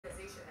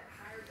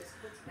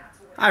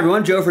Hi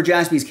everyone, Joe for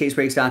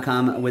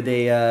JaspysCaseBreaks.com with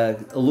a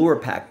Allure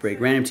pack break.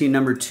 Random team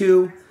number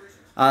 2,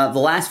 the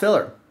last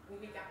filler.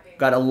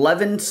 Got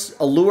 11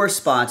 Allure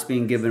spots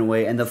being given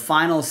away and the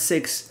final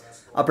 6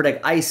 Upper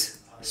Deck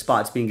Ice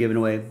spots being given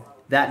away.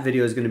 That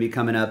video is going to be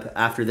coming up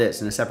after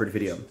this in a separate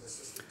video.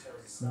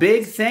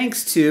 Big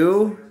thanks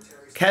to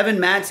Kevin,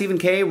 Matt, Stephen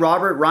K,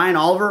 Robert, Ryan,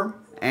 Oliver,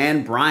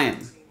 and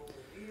Brian.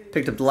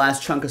 Picked up the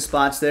last chunk of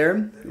spots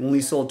there. Only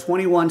sold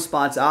 21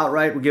 spots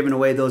outright. We're giving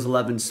away those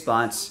 11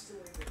 spots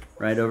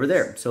right over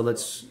there. So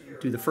let's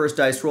do the first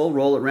dice roll.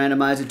 Roll it,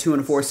 randomize it 2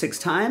 and 4 6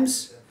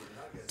 times.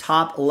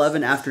 Top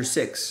 11 after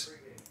 6.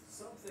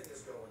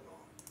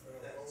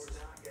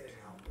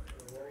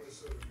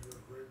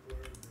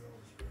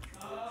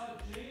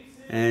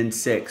 And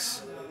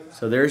 6.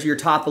 So there's your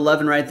top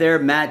 11 right there.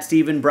 Matt,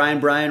 Stephen,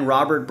 Brian,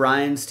 Robert,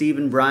 Brian,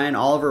 Stephen, Brian,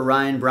 Oliver,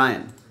 Ryan,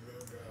 Brian.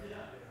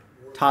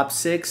 Top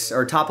 6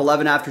 or top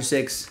 11 after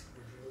 6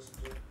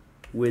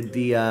 with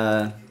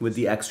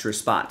the extra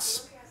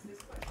spots.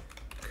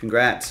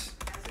 Congrats.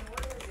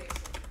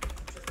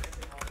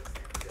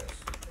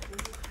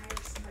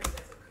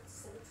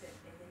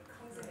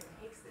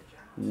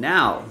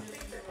 Now,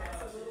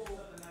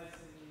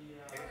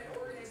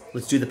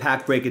 let's do the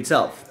pack break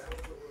itself.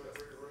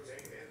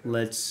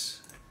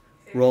 Let's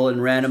roll it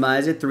and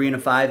randomize it. 3 and a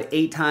 5,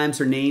 8 times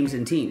for names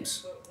and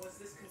teams.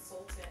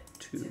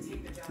 2,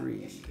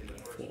 3,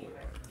 4, 5,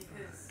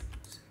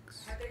 6.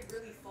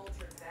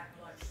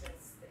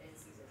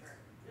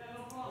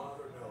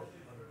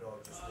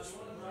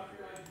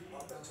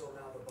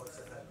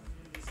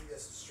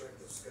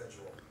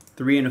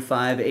 Three and a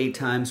 5, 8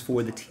 times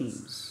for the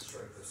teams.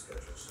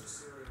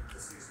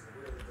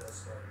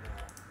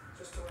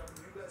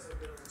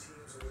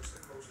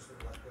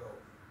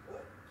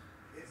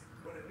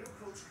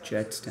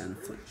 Jets down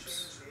to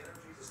Flames.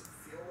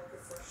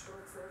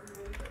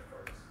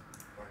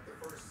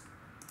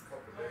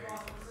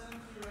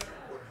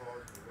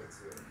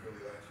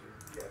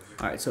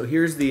 All right, so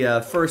here's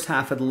the first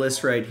half of the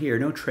list right here.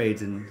 No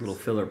trades in little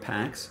filler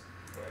packs.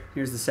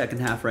 Here's the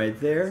second half right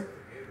there.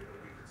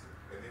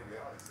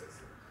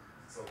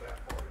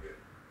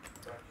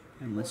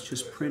 And let's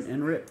just print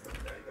and rip.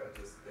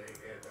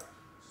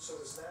 So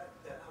is that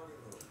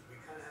honeymoon? We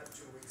kind of have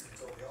 2 weeks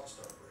until the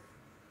All-Star break.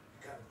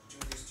 You kind of do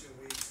these 2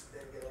 weeks,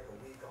 then get like a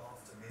week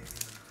off to maybe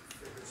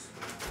figure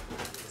some.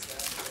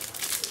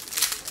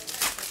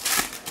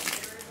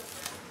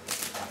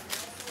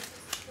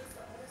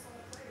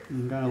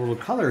 We've got a little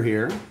color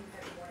here.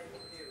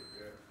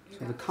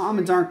 So the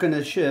commons aren't going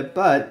to ship,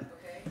 but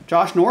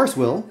Josh Norris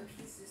will.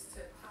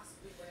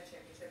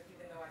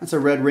 That's a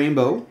red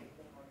rainbow.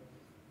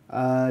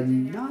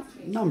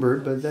 Not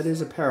numbered, but that is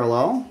a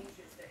parallel.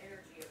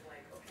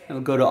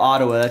 It'll go to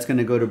Ottawa. That's going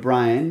to go to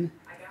Brian.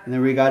 And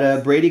then we got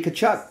a Brady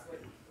Tkachuk.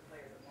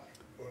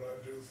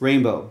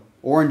 Rainbow.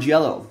 Orange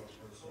yellow.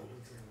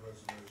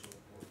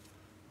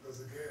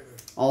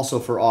 Also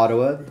for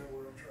Ottawa.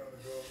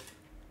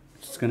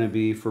 It's going to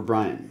be for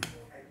Brian.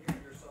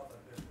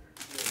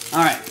 All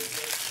right.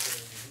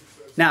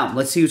 Now,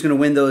 let's see who's going to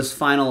win those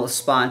final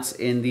spots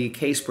in the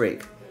case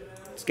break.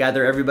 Let's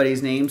gather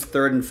everybody's names,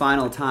 third and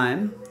final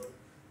time.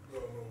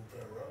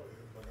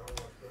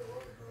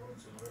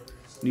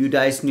 New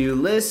dice, new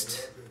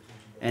list,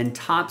 and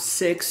top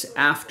 6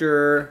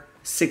 after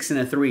 6 and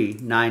a 3,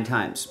 9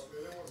 times.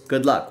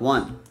 Good luck.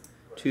 1,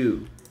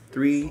 2,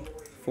 3,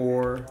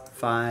 4,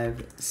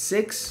 5,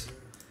 6,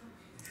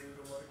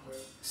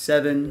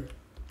 7,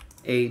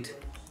 8,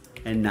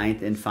 and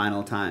 9th and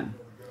final time.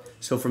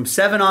 So from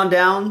 7 on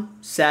down,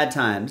 sad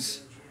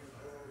times.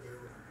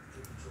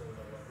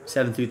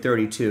 7 through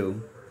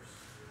 32.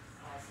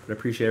 But I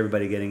appreciate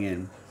everybody getting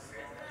in.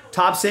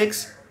 Top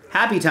 6.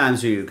 Happy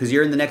times for you, because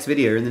you're in the next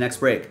video, you're in the next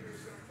break.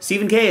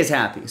 Stephen K is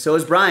happy. So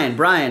is Brian,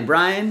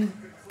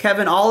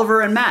 Kevin, Oliver,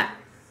 and Matt.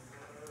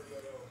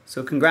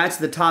 So congrats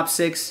to the top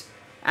 6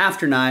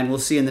 after 9. We'll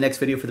see you in the next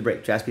video for the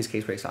break.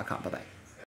 JaspysCaseBreaks.com. Bye-bye.